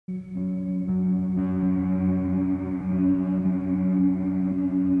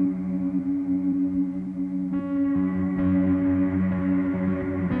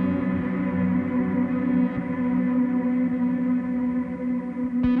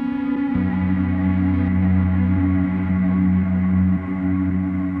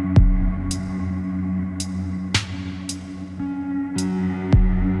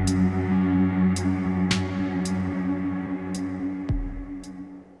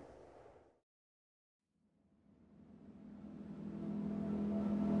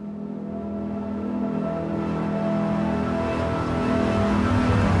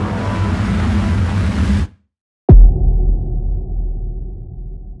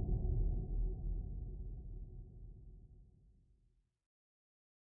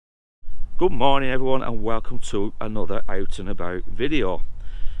Good morning everyone, and welcome to another out and about video.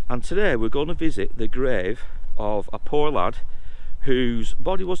 And today we're going to visit the grave of a poor lad whose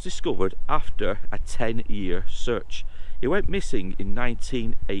body was discovered after a 10-year search. He went missing in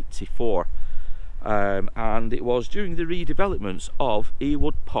 1984 and it was during the redevelopments of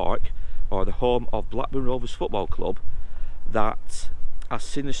Ewood Park, or the home of Blackburn Rovers Football Club, that a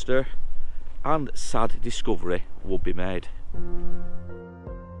sinister and sad discovery would be made.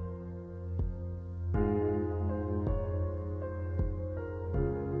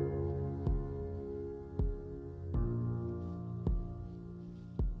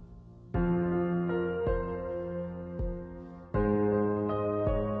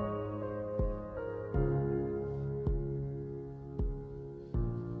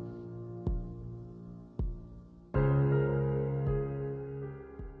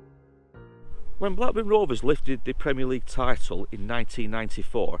 When Blackburn Rovers lifted the Premier League title in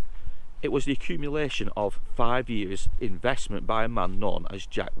 1994, it was the accumulation of 5 years investment by a man known as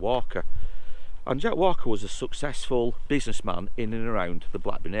Jack Walker. And Jack Walker was a successful businessman in and around the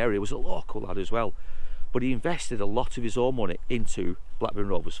Blackburn area. He was a local lad as well, but he invested a lot of his own money into Blackburn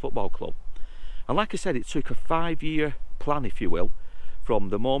Rovers Football Club. And like I said, it took a 5-year plan, if you will, from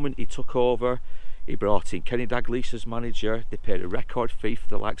the moment he took over. He brought in Kenny Dalglish as manager. They paid a record fee for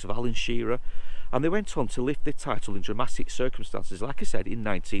the likes of Shearer, and they went on to lift the title in dramatic circumstances, like I said, in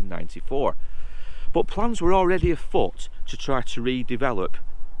 1994. But plans were already afoot to try to redevelop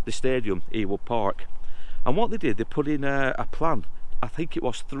the stadium, Ewood Park. And what they did, they put in a plan. I think it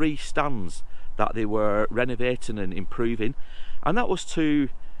was 3 stands that they were renovating and improving, and that was to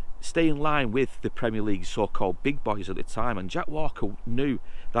stay in line with the Premier League's so-called big boys at the time. And Jack Walker knew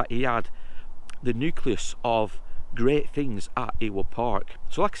that he had the nucleus of great things at Ewood Park.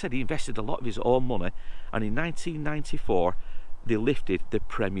 So like I said, he invested a lot of his own money, and in 1994 they lifted the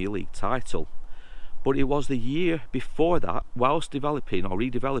Premier League title. But it was the year before that, whilst developing or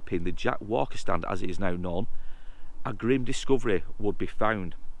redeveloping the Jack Walker stand as it is now known, a grim discovery would be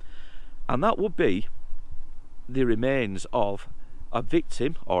found, and that would be the remains of a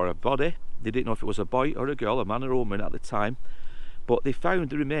victim or a body. They didn't know if it was a boy or a girl, a man or a woman at the time, but they found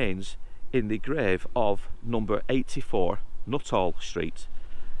the remains in the grave of number 84 Nuttall Street.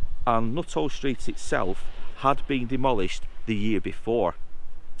 And Nuttall Street itself had been demolished the year before,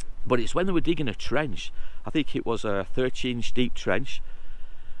 but it's when they were digging a trench, I think it was a 30-inch deep trench,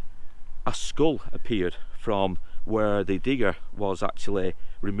 a skull appeared from where the digger was actually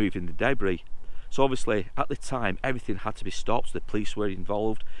removing the debris. So obviously at the time everything had to be stopped. The police were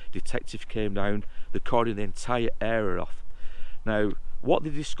involved, detectives came down, they cordoned the entire area off. Now what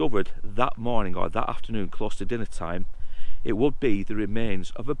they discovered that morning or that afternoon close to dinner time, it would be the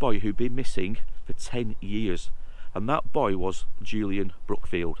remains of a boy who'd been missing for 10 years, and that boy was Julian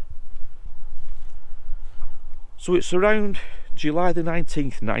Brookfield. So it's around July the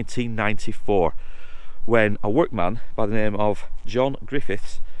 19th 1994 when a workman by the name of John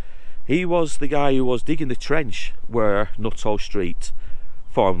Griffiths, he was the guy who was digging the trench where Nuttall Street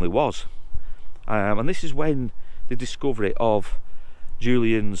formerly was, and this is when the discovery of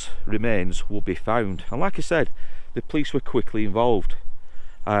Julian's remains will be found. And like I said, the police were quickly involved.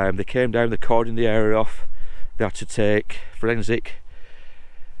 They came down, they cordoned the area off, they had to take forensic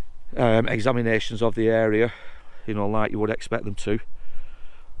examinations of the area, you know, like you would expect them to.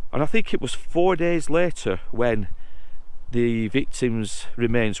 And I think it was 4 days later when the victim's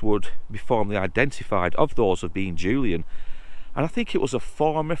remains would be formally identified, of those of being Julian. And I think it was a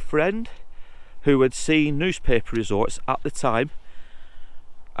former friend who had seen newspaper reports at the time,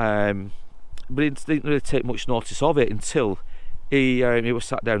 but he didn't really take much notice of it until he was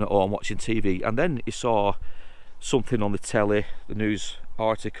sat down at home watching TV, and then he saw something on the telly, the news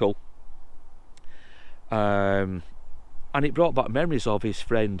article, and it brought back memories of his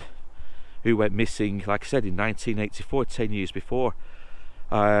friend who went missing, like I said, in 1984, 10 years before.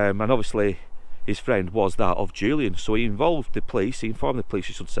 and obviously his friend was that of Julian, so he informed the police, I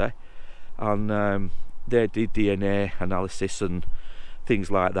should say, and they did DNA analysis and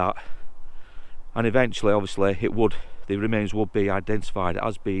things like that, and eventually obviously the remains would be identified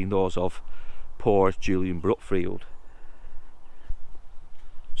as being those of poor Julian Brookfield.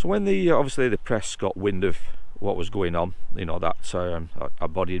 So when obviously the press got wind of what was going on, you know, that a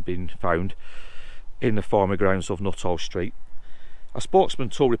body had been found in the former grounds of Nuttall Street, a spokesman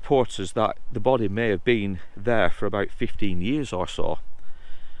told reporters that the body may have been there for about 15 years or so,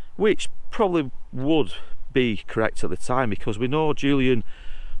 which probably would be correct at the time, because we know Julian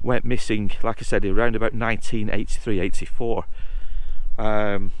went missing, like I said, around about 1983-84.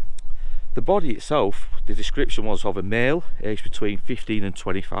 The body itself, the description was of a male aged between 15 and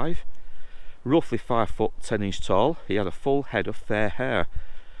 25, roughly 5 foot 10 inches tall. He had a full head of fair hair,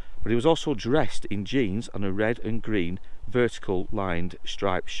 but he was also dressed in jeans and a red and green vertical lined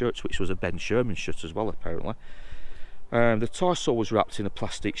striped shirt, which was a Ben Sherman shirt as well, apparently. The torso was wrapped in a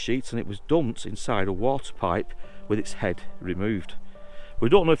plastic sheet and it was dumped inside a water pipe with its head removed. We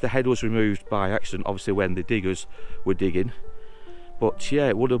don't know if the head was removed by accident, obviously, when the diggers were digging, but yeah,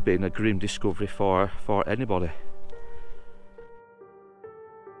 it would have been a grim discovery for anybody.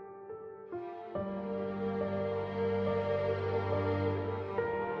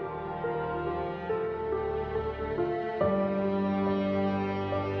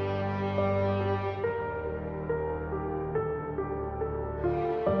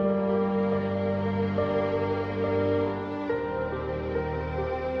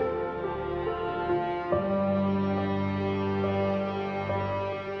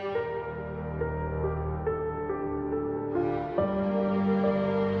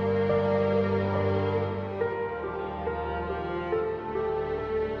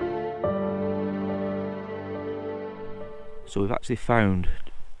 So we've actually found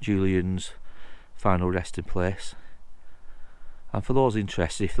Julian's final resting place, and for those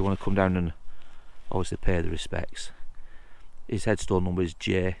interested, if they want to come down and obviously pay the respects, his headstone number is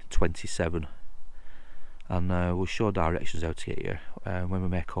J27, and we'll show directions how to get here when we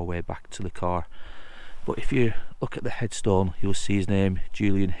make our way back to the car. But if you look at the headstone, you'll see his name,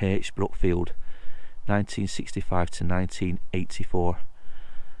 Julian H. Brookfield, 1965 to 1984,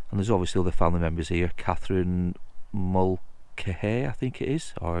 and there's obviously other family members here, Catherine Mulcahy, I think it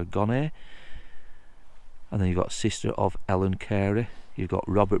is, or Gonay, and then you've got sister of Ellen Carey, you've got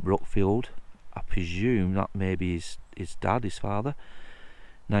Robert Brookfield, I presume that maybe his dad, his father,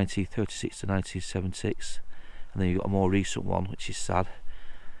 1936 to 1976, and then you've got a more recent one, which is sad,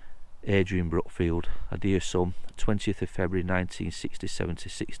 Adrian Brookfield, a dear son, 20th of February 1967 to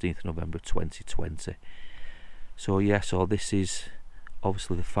 16th November 2020. So yeah, so this is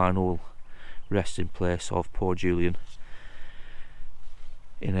obviously the final resting place of poor Julian,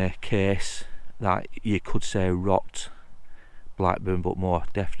 in a case that you could say rocked Blackburn, but more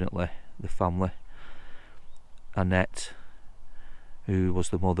definitely the family. Annette, who was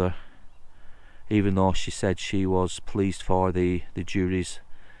the mother, even though she said she was pleased for the jury's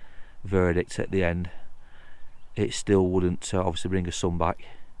verdict at the end, it still wouldn't obviously bring her son back.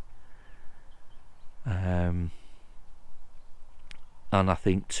 And I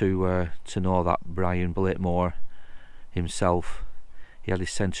think to know that Brian Blakemoor himself, he had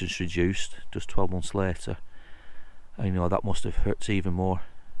his sentence reduced just 12 months later, and you know, that must have hurt even more.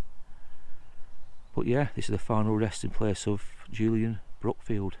 But yeah, this is the final resting place of Julian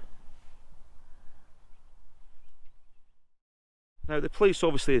Brookfield. Now the police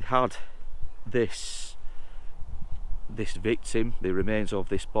obviously had this victim, the remains of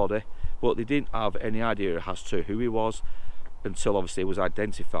this body, but they didn't have any idea as to who he was until obviously it was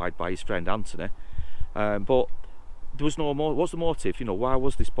identified by his friend Anthony. But there was no more. What's the motive? You know, why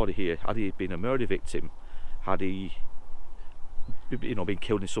was this body here? Had he been a murder victim? Had he, you know, been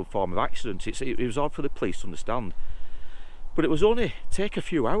killed in some form of accident? It was hard for the police to understand. But it was only take a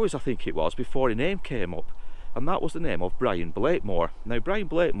few hours, I think it was, before a name came up, and that was the name of Brian Blakemoor. Now Brian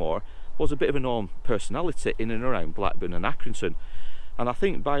Blakemoor was a bit of a known personality in and around Blackburn and Accrington, and I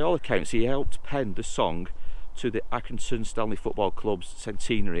think by all accounts he helped pen the song to the Accrington Stanley Football Club's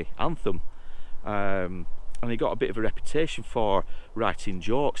centenary anthem. And he got a bit of a reputation for writing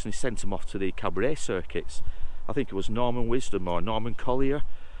jokes, and he sent them off to the cabaret circuits. I think it was Norman Wisdom or Norman Collier,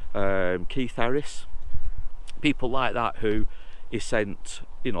 Keith Harris, people like that who he sent,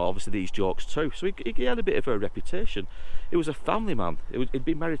 you know, obviously these jokes too. So he had a bit of a reputation. He was a family man. He'd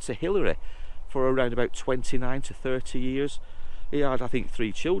been married to Hillary for around about 29 to 30 years. He had, I think,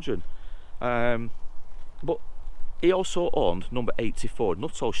 3 children. But he also owned number 84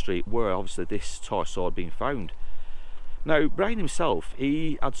 Nuttall Street, where obviously this torso had been found. Now, Brian himself,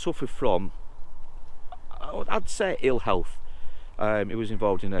 he had suffered from, I'd say, ill health. He was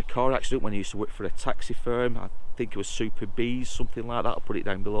involved in a car accident when he used to work for a taxi firm. I think it was Super B's, something like that. I'll put it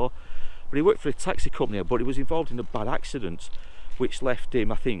down below. But he worked for a taxi company, but he was involved in a bad accident, which left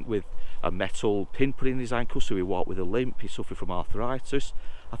him, I think, with a metal pin put in his ankle, so he walked with a limp. He suffered from arthritis.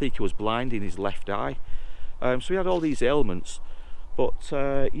 I think he was blind in his left eye. So he had all these ailments. But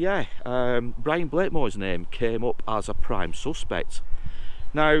Brian Blakemore's name came up as a prime suspect.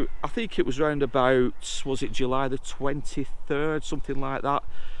 Now, I think it was around about, was it July the 23rd, something like that,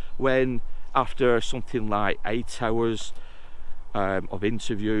 when after something like 8 hours of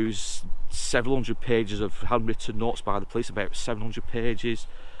interviews, several hundred pages of handwritten notes by the police, about 700 pages,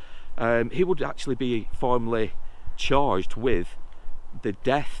 he would actually be formally charged with the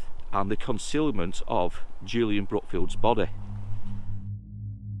death and the concealment of Julian Brookfield's body.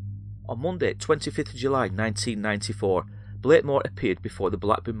 On Monday, 25th of July 1994, Blakemore appeared before the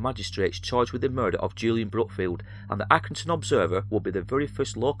Blackburn magistrates charged with the murder of Julian Brookfield, and the Accrington Observer would be the very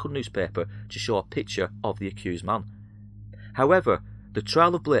first local newspaper to show a picture of the accused man. However, the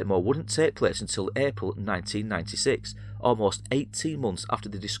trial of Blakemore wouldn't take place until April 1996, almost 18 months after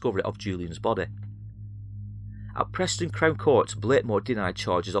the discovery of Julian's body. At Preston Crown Court, Blakemore denied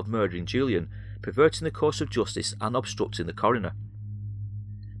charges of murdering Julian, perverting the course of justice and obstructing the coroner.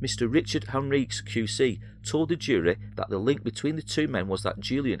 Mr. Richard Henriques QC told the jury that the link between the two men was that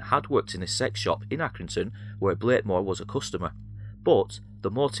Julian had worked in a sex shop in Accrington where Blakemore was a customer, but the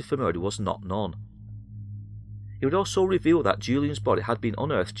motive for murder was not known. He would also reveal that Julian's body had been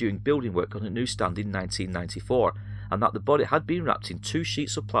unearthed during building work on a newsstand in 1994, and that the body had been wrapped in 2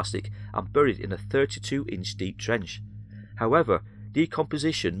 sheets of plastic and buried in a 32-inch deep trench. However,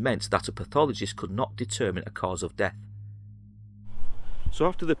 decomposition meant that a pathologist could not determine a cause of death. So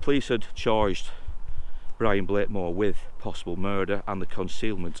after the police had charged Brian Blakemore with possible murder and the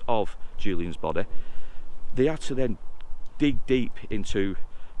concealment of Julian's body, they had to then dig deep into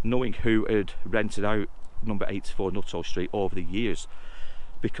knowing who had rented out number 84 Nuttall Street over the years,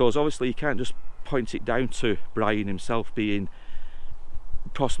 because obviously you can't just point it down to Brian himself being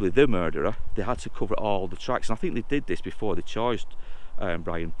possibly the murderer. They had to cover all the tracks, and I think they did this before they charged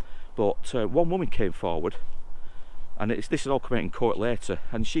Brian. But one woman came forward, and this had all come out in court later,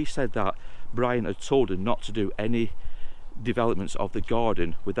 and she said that Brian had told her not to do any developments of the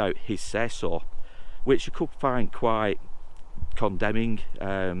garden without his say-so, which you could find quite condemning,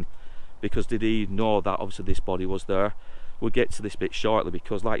 because did he know that obviously this body was there? We'll get to this bit shortly,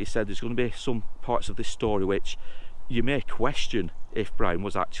 because like you said, there's going to be some parts of this story which you may question if Brian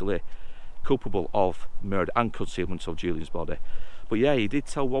was actually culpable of murder and concealment of Julian's body. But yeah, he did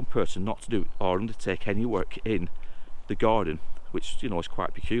tell one person not to do or undertake any work in the garden, which, you know, is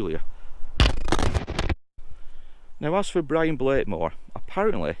quite peculiar. Now, as for Brian Blakemore,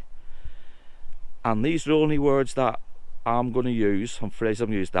 apparently, and these are only words that I'm going to use and phrases I've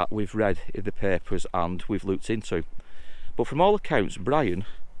used that we've read in the papers and we've looked into, but from all accounts, Brian,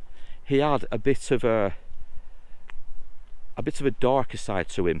 he had a bit of a darker side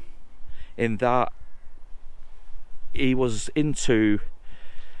to him, in that he was into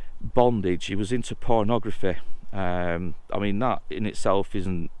bondage, he was into pornography. I mean, that in itself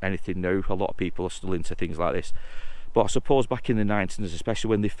isn't anything new. A lot of people are still into things like this, but I suppose back in the 90s, especially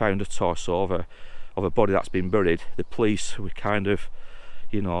when they found a torso of a body that's been buried, the police were kind of,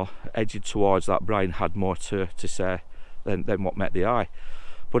 you know, edging towards that Brian had more to say than what met the eye.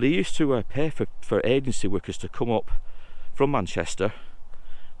 But he used to pay for agency workers to come up from Manchester,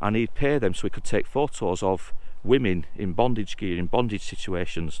 and he'd pay them so he could take photos of women in bondage gear, in bondage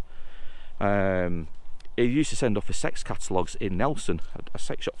situations. He used to send off for sex catalogues in Nelson, a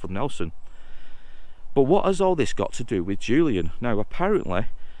sex shop from Nelson. But what has all this got to do with Julian? Now, apparently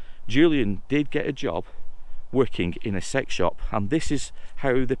Julian did get a job working in a sex shop, and this is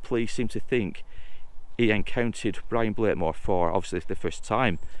how the police seem to think he encountered Brian Blakemore for obviously the first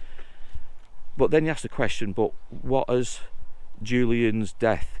time. But then you ask the question, but what has Julian's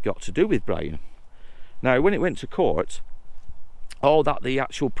death got to do with Brian? Now, when it went to court, all that the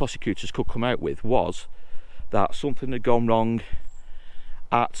actual prosecutors could come out with was that something had gone wrong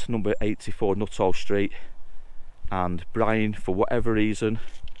at number 84 Nuttall Street, and Brian, for whatever reason,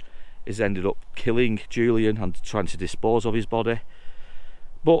 has ended up killing Julian and trying to dispose of his body.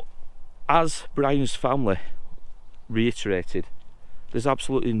 But as Brian's family reiterated, there's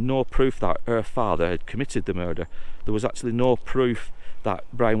absolutely no proof that her father had committed the murder. There was actually no proof that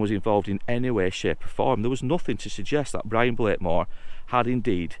Brian was involved in any way, shape or form. There was nothing to suggest that Brian Blakemore had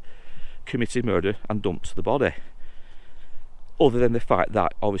indeed committed murder and dumped the body, other than the fact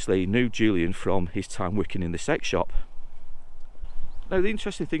that obviously he knew Julian from his time working in the sex shop. Now the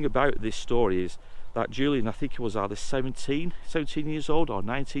interesting thing about this story is that Julian, I think he was either 17 years old or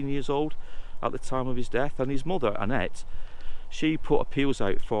 19 years old at the time of his death, and his mother, Annette, she put appeals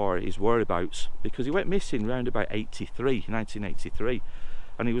out for his whereabouts because he went missing round about 1983,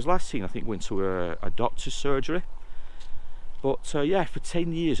 and he was last seen, I think, went to a doctor's surgery. But yeah, for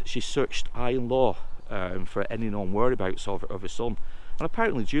 10 years she searched high and low for any known whereabouts of her son, and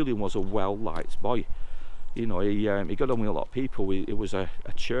apparently Julian was a well-liked boy. You know, he got on with a lot of people. He was a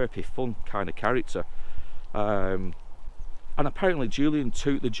chirpy, fun kind of character, and apparently Julian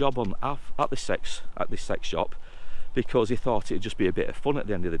took the job on at this sex shop because he thought it'd just be a bit of fun at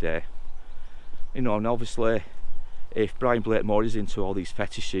the end of the day. You know, and obviously if Brian Blakemore is into all these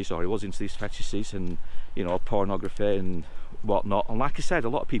fetishes, or he was into these fetishes, and you know, pornography and whatnot, and like I said, a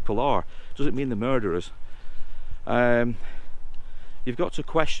lot of people are, doesn't mean they're murderers. You've got to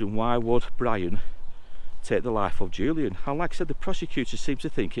question, why would Brian take the life of Julian? And like I said, the prosecutors seem to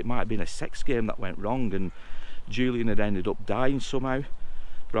think it might have been a sex game that went wrong and Julian had ended up dying somehow.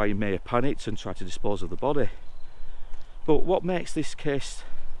 Brian may have panicked and tried to dispose of the body. But what makes this case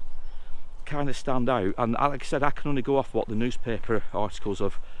kind of stand out, and like I said, I can only go off what the newspaper articles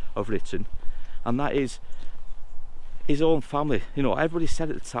have written, and that is his own family. You know, everybody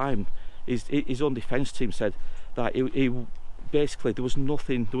said at the time, his own defence team said that he basically, there was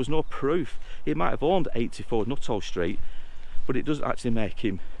no proof. He might have owned 84 Nuttall Street, but it doesn't actually make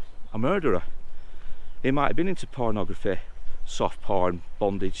him a murderer. He might have been into pornography, soft porn,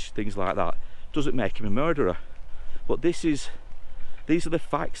 bondage, things like that. Doesn't make him a murderer. But these are the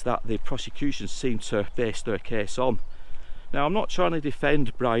facts that the prosecution seem to base their case on. Now, I'm not trying to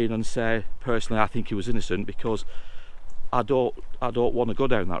defend Brian and say personally I think he was innocent, because I don't want to go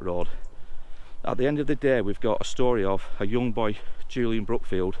down that road. At the end of the day, we've got a story of a young boy, Julian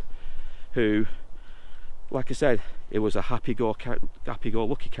Brookfield, who, like I said, he was a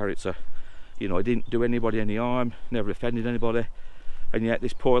happy-go-lucky character. You know, he didn't do anybody any harm, never offended anybody, and yet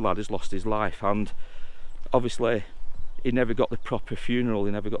this poor lad has lost his life. And obviously he never got the proper funeral,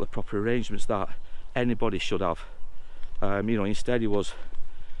 he never got the proper arrangements that anybody should have. You know, instead he was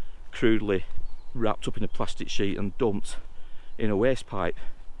crudely wrapped up in a plastic sheet and dumped in a waste pipe.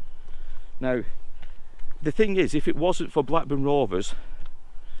 Now, the thing is, if it wasn't for Blackburn Rovers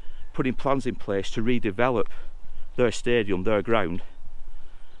putting plans in place to redevelop their stadium, their ground,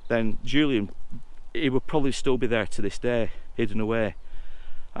 then Julian, he would probably still be there to this day, hidden away,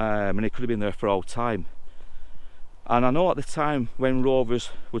 and he could have been there for all time. And I know at the time when Rovers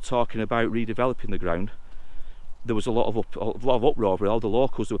were talking about redeveloping the ground, there was a lot of uproar with all the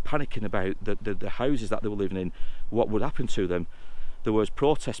locals. They were panicking about the houses that they were living in, what would happen to them. There was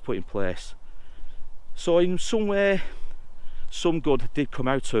protests put in place. So in some way, some good did come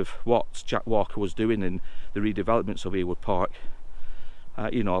out of what Jack Walker was doing in the redevelopments of Ewood Park.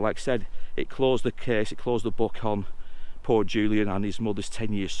 You know, like I said, it closed the case, it closed the book on poor Julian and his mother's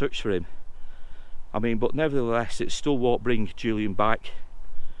 10-year search for him. I mean, but nevertheless, it still won't bring Julian back,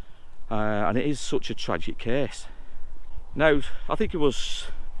 and it is such a tragic case. Now, I think it was,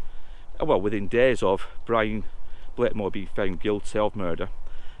 well, within days of Brian Blakemore being found guilty of murder,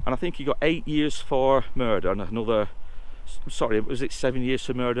 and I think he got 8 years for murder and another, sorry, was it 7 years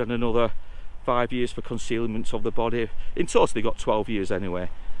for murder and another 5 years for concealment of the body. In total he got 12 years anyway.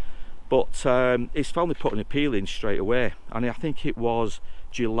 But his family put an appeal in straight away, and I think it was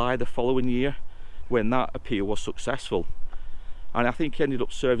July the following year when that appeal was successful, and I think he ended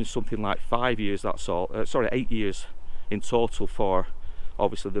up serving something like 5 years, that's all, 8 years in total for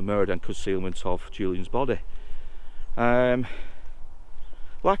obviously the murder and concealment of Julian's body.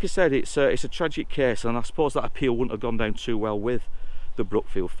 Like I said, it's a tragic case, and I suppose that appeal wouldn't have gone down too well with the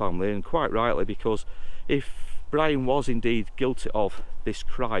Brookfield family, and quite rightly, because if Brian was indeed guilty of this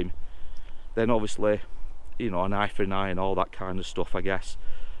crime, then obviously, you know, an eye for an eye and all that kind of stuff, I guess.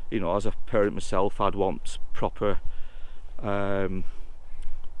 You know, as a parent myself, I'd want proper, I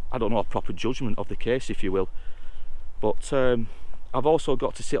don't know, a proper judgment of the case, if you will. But I've also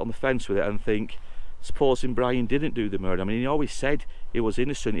got to sit on the fence with it and think, supposing Brian didn't do the murder. I mean, he always said he was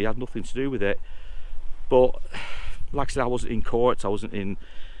innocent, he had nothing to do with it. But like I said, I wasn't in court, I wasn't in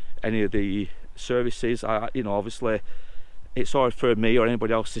any of the services. You know, obviously, it's hard for me or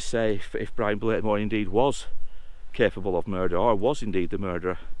anybody else to say if Brian Blakemore indeed was capable of murder or was indeed the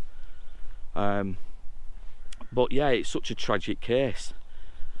murderer. But yeah, it's such a tragic case.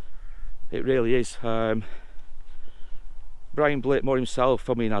 It really is. Brian Blakemore himself,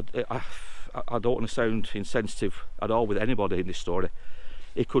 I mean, I don't want to sound insensitive at all with anybody in this story.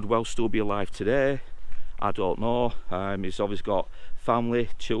 He could well still be alive today. I don't know. He's obviously got family,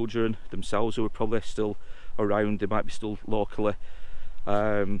 children themselves who are probably still around. They might be still locally.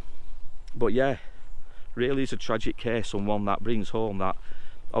 But yeah, really is a tragic case, and one that brings home that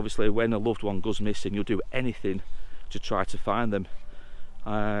obviously when a loved one goes missing, you'll do anything to try to find them.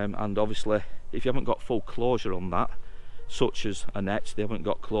 And obviously if you haven't got full closure on that, such as Annette, they haven't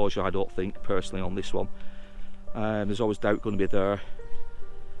got closure, I don't think, personally, on this one. There's always doubt going to be there.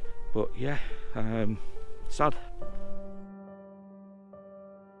 But yeah, sad.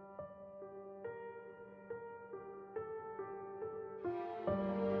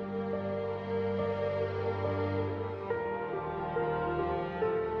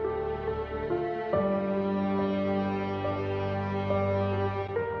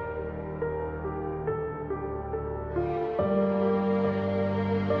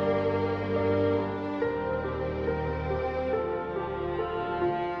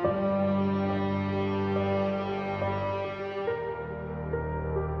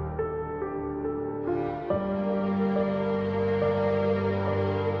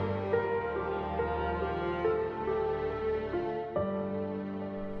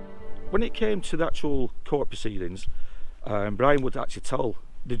 When it came to the actual court proceedings, Brian would actually tell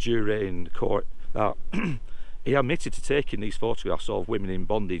the jury in court that he admitted to taking these photographs of women in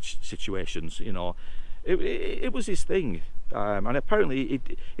bondage situations. You know, it was his thing, and apparently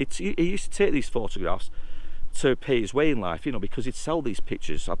he used to take these photographs to pay his way in life. You know, because he'd sell these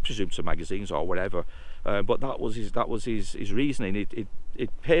pictures, I presume, to magazines or whatever. But that was his reasoning.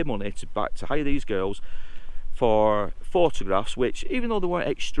 He'd pay money to hire these girls for photographs, which, even though they weren't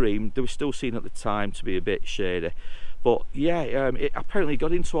extreme, they were still seen at the time to be a bit shady. But yeah, it apparently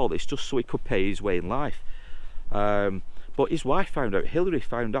got into all this just so he could pay his way in life. But his wife found out, Hillary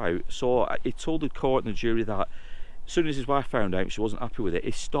found out, so he told the court and the jury that as soon as his wife found out she wasn't happy with it,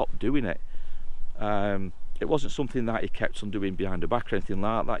 he stopped doing it. It wasn't something that he kept on doing behind her back or anything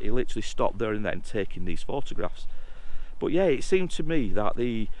like that. He literally stopped there and then taking these photographs. But yeah, it seemed to me that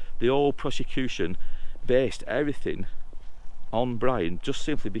the whole prosecution based everything on Brian just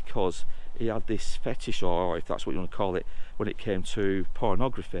simply because he had this fetish, or if that's what you want to call it, when it came to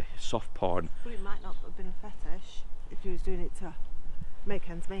pornography, soft porn. Well, it might not have been a fetish if he was doing it to make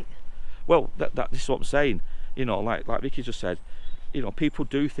ends meet. Well, this is what I'm saying. You know, like Vicky just said, you know, people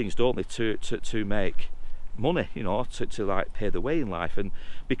do things, don't they, to make money, you know, to like pay the way in life. And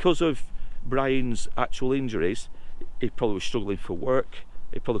because of Brian's actual injuries, he probably was struggling for work.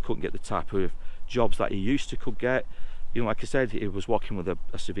 He probably couldn't get the type of jobs that he used to could get. You know, like I said, he was walking with a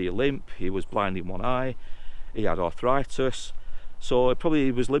severe limp, he was blind in one eye, he had arthritis, so it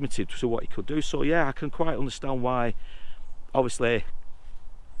probably was limited to what he could do. So yeah, I can quite understand why obviously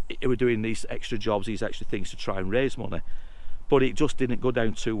he was doing these extra jobs, these extra things to try and raise money. But it just didn't go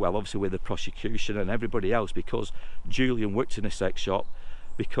down too well, obviously, with the prosecution and everybody else, because Julian worked in a sex shop,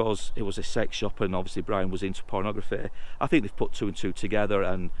 because it was a sex shop, and obviously Brian was into pornography. I think they've put two and two together,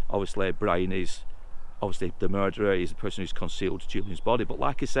 and obviously Brian is obviously the murderer, he's the person who's concealed Julian's body. But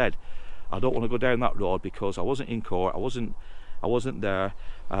like I said, I don't want to go down that road because I wasn't in court, I wasn't there.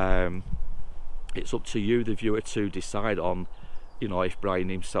 It's up to you, the viewer, to decide on, you know, if Brian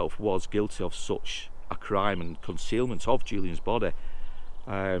himself was guilty of such a crime and concealment of Julian's body.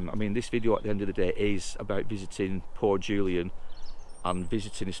 I mean, this video at the end of the day is about visiting poor Julian and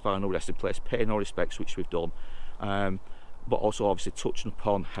visiting his final resting place, paying our respects, which we've done, but also obviously touching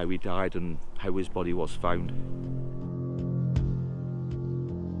upon how he died and how his body was found.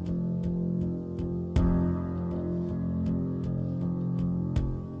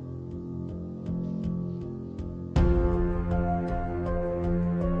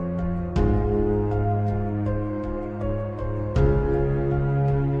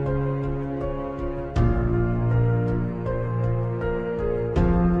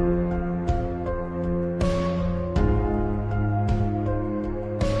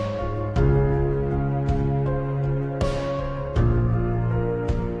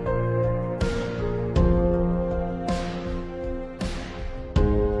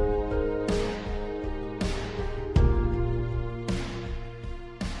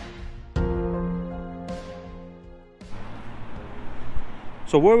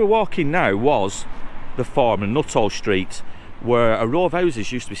 So where we're walking now was the farm in Nuttall Street, where a row of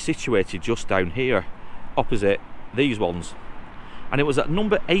houses used to be situated just down here, opposite these ones. And it was at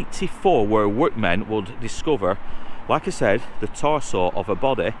number 84 where workmen would discover, like I said, the torso of a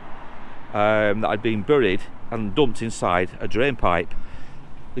body that had been buried and dumped inside a drain pipe.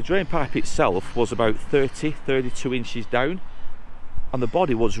 The drain pipe itself was about 32 inches down, and the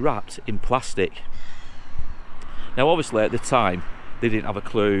body was wrapped in plastic. Now obviously at the time they didn't have a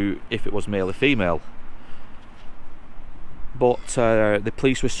clue if it was male or female, but the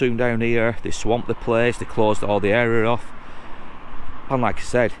police were soon down here. They swamped the place, they closed all the area off, And like I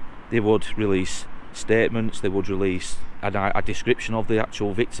said, they would release statements, they would release a description of the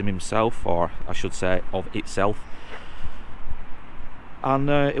actual victim himself, or I should say of itself. And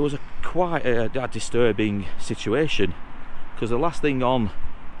it was quite a disturbing situation, because the last thing on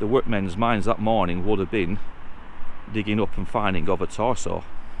the workmen's minds that morning would have been digging up and finding of a torso.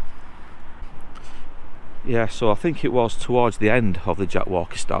 Yeah, so I think it was towards the end of the Jack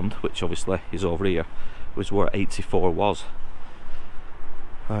Walker stand, which obviously is over here, was where 84 was.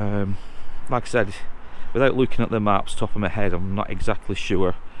 Like I said, without looking at the maps top of my head, I'm not exactly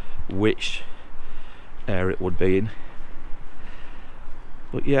sure which area it would be in.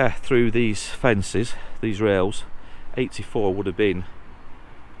 But yeah, through these fences, these rails, 84 would have been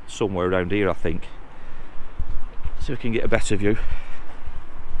somewhere around here, I think. So we can get a better view.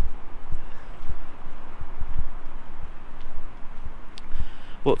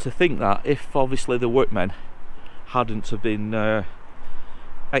 But to think that if obviously the workmen hadn't have been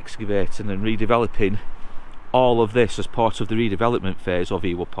excavating and redeveloping all of this as part of the redevelopment phase of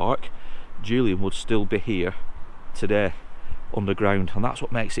Ewood Park, Julian would still be here today underground, and that's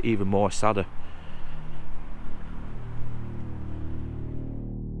what makes it even more sadder.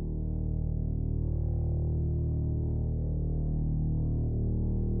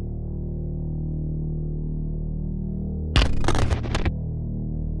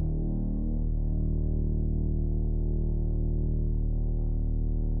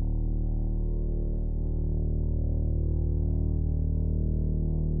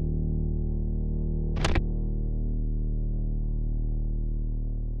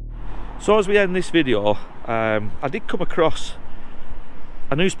 So as we end this video, I did come across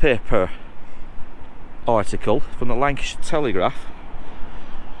a newspaper article from the Lancashire Telegraph,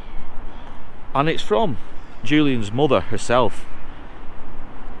 and it's from Julian's mother herself,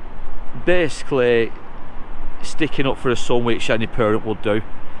 basically sticking up for her son, which any parent would do.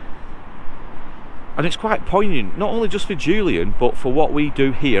 And it's quite poignant, not only just for Julian, but for what we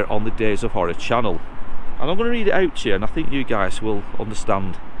do here on the Days of Horror channel. And I'm going to read it out to you, and I think you guys will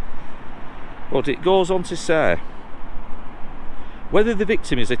understand. But it goes on to say, whether the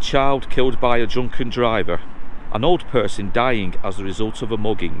victim is a child killed by a drunken driver, an old person dying as a result of a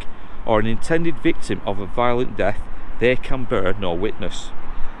mugging, or an intended victim of a violent death, they can bear no witness.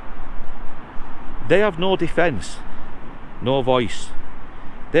 They have no defence, no voice.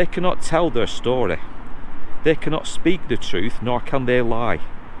 They cannot tell their story. They cannot speak the truth, nor can they lie.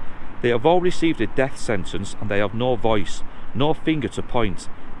 They have all received a death sentence, and they have no voice, no finger to point.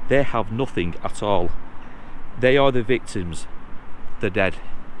 They have nothing at all. They are the victims, the dead.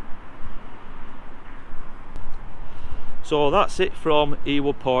 So that's it from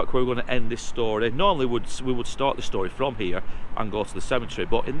Ewood Park, where we're going to end this story. Normally we would start the story from here and go to the cemetery,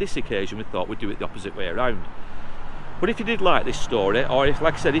 but in this occasion we thought we'd do it the opposite way around. But if you did like this story, or if,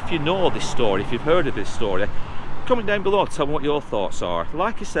 like I said, if you know this story, if you've heard of this story, comment down below, tell me what your thoughts are.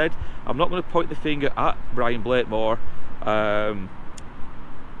 Like I said, I'm not going to point the finger at Brian Blakemore,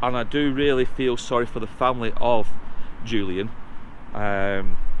 and I do really feel sorry for the family of Julian.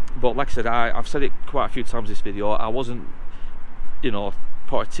 But like I said, I've said it quite a few times in this video, I wasn't, you know,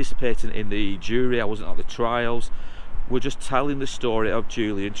 participating in the jury, I wasn't at the trials. We're just telling the story of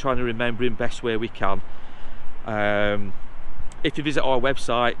Julian, trying to remember him best way we can. If you visit our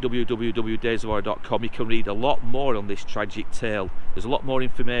website, www.daysofhorror.com, you can read a lot more on this tragic tale. There's a lot more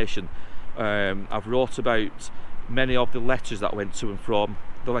information. I've wrote about many of the letters that went to and from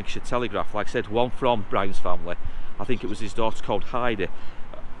the Lancashire Telegraph. Like I said, one from Brian's family, I think it was his daughter called Heidi,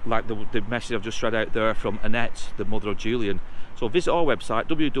 like the message I've just read out there from Annette, the mother of Julian. So visit our website,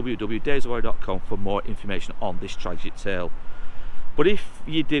 www.daysofhorror.com, for more information on this tragic tale. But if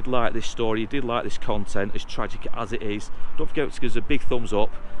you did like this story, you did like this content, as tragic as it is, don't forget to give us a big thumbs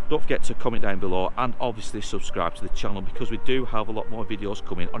up, don't forget to comment down below, and obviously subscribe to the channel, because we do have a lot more videos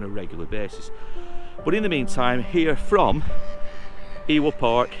coming on a regular basis. But in the meantime, here from Ewood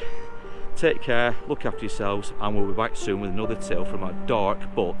Park, take care, look after yourselves, and we'll be back soon with another tale from our dark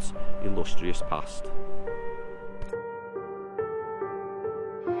but illustrious past.